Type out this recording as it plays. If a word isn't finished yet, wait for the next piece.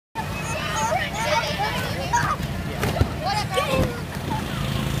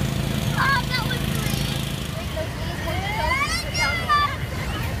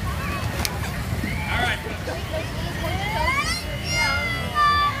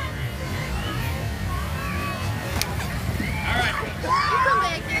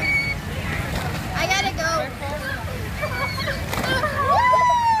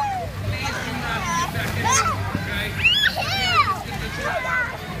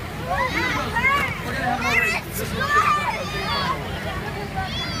All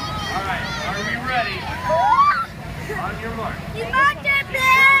right, are we ready? On your mark. You knocked it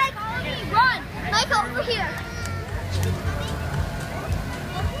big! Run! Mike, over here.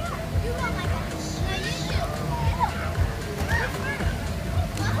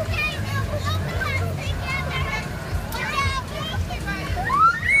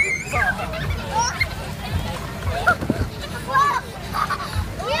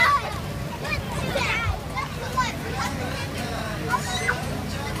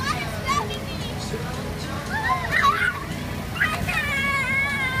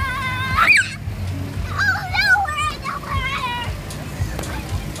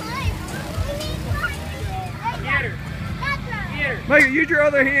 Mike, use your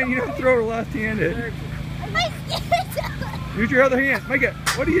other hand. You don't throw left-handed. Use your other hand. Mike,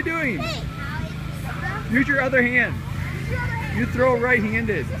 what are you doing? Use your other hand. You throw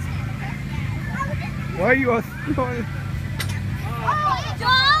right-handed. Why are you throwing? Oh,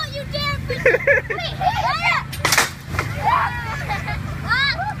 you dare!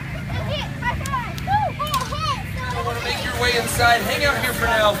 You want to make your way inside? Hang out here for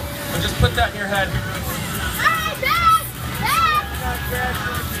now, and just put that in your head.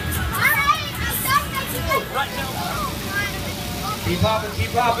 Right now. Keep popping,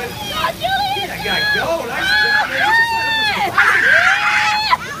 keep popping. Go, Julian! I gotta go. Nice job, man.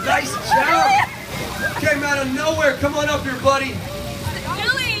 Nice job. Came out of nowhere. Come on up here, buddy.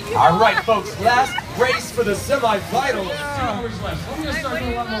 Julian, all right, folks. Last race for the semifinals. 2 hours left. I'm gonna start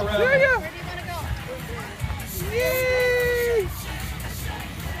doing a lot more rounds. where do you want to go? Yay!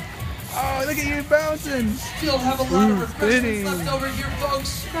 Oh, look at you bouncing. Still have a lot of refreshments left over here,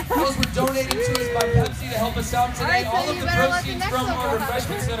 folks. Those were donated to us by Pepsi to help us out today. All of the proceeds from our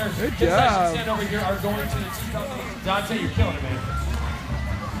refreshment center concession stand over here are going to the two companies. Dante, you're killing it, man.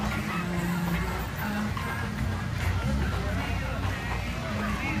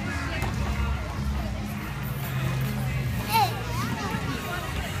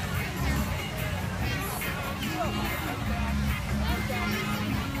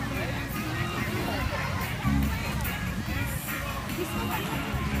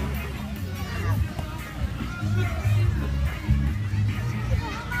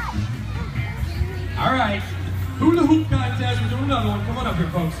 All right, hula hoop contest. We're doing another one. Come on up here,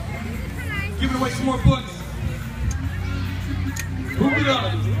 folks. Giving away some more books. Hoop it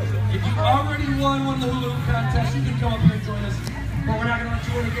up. If you already won one of the hula hoop contests, you can come up here and join us. But we're not going to let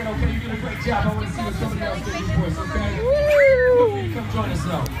you win again, okay? You did a great job. I want to see what somebody else did for us, okay? Woo! Come join us,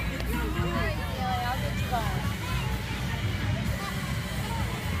 though.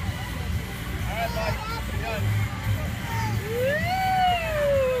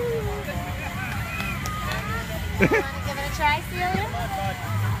 Give it a try, Celia?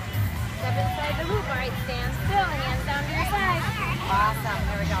 Step inside the loop. All right, stand still. Hands down to your side. Awesome.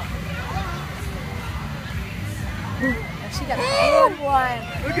 There we go. She got a good one.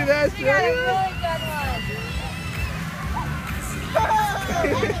 Look at that, She got a Celia. really good one.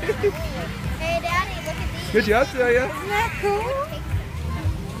 Hey, Daddy, look at these. Good job, Celia. Isn't that cool?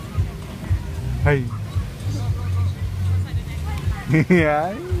 Hey.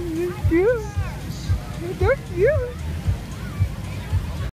 Yeah, you're cute. You're cute.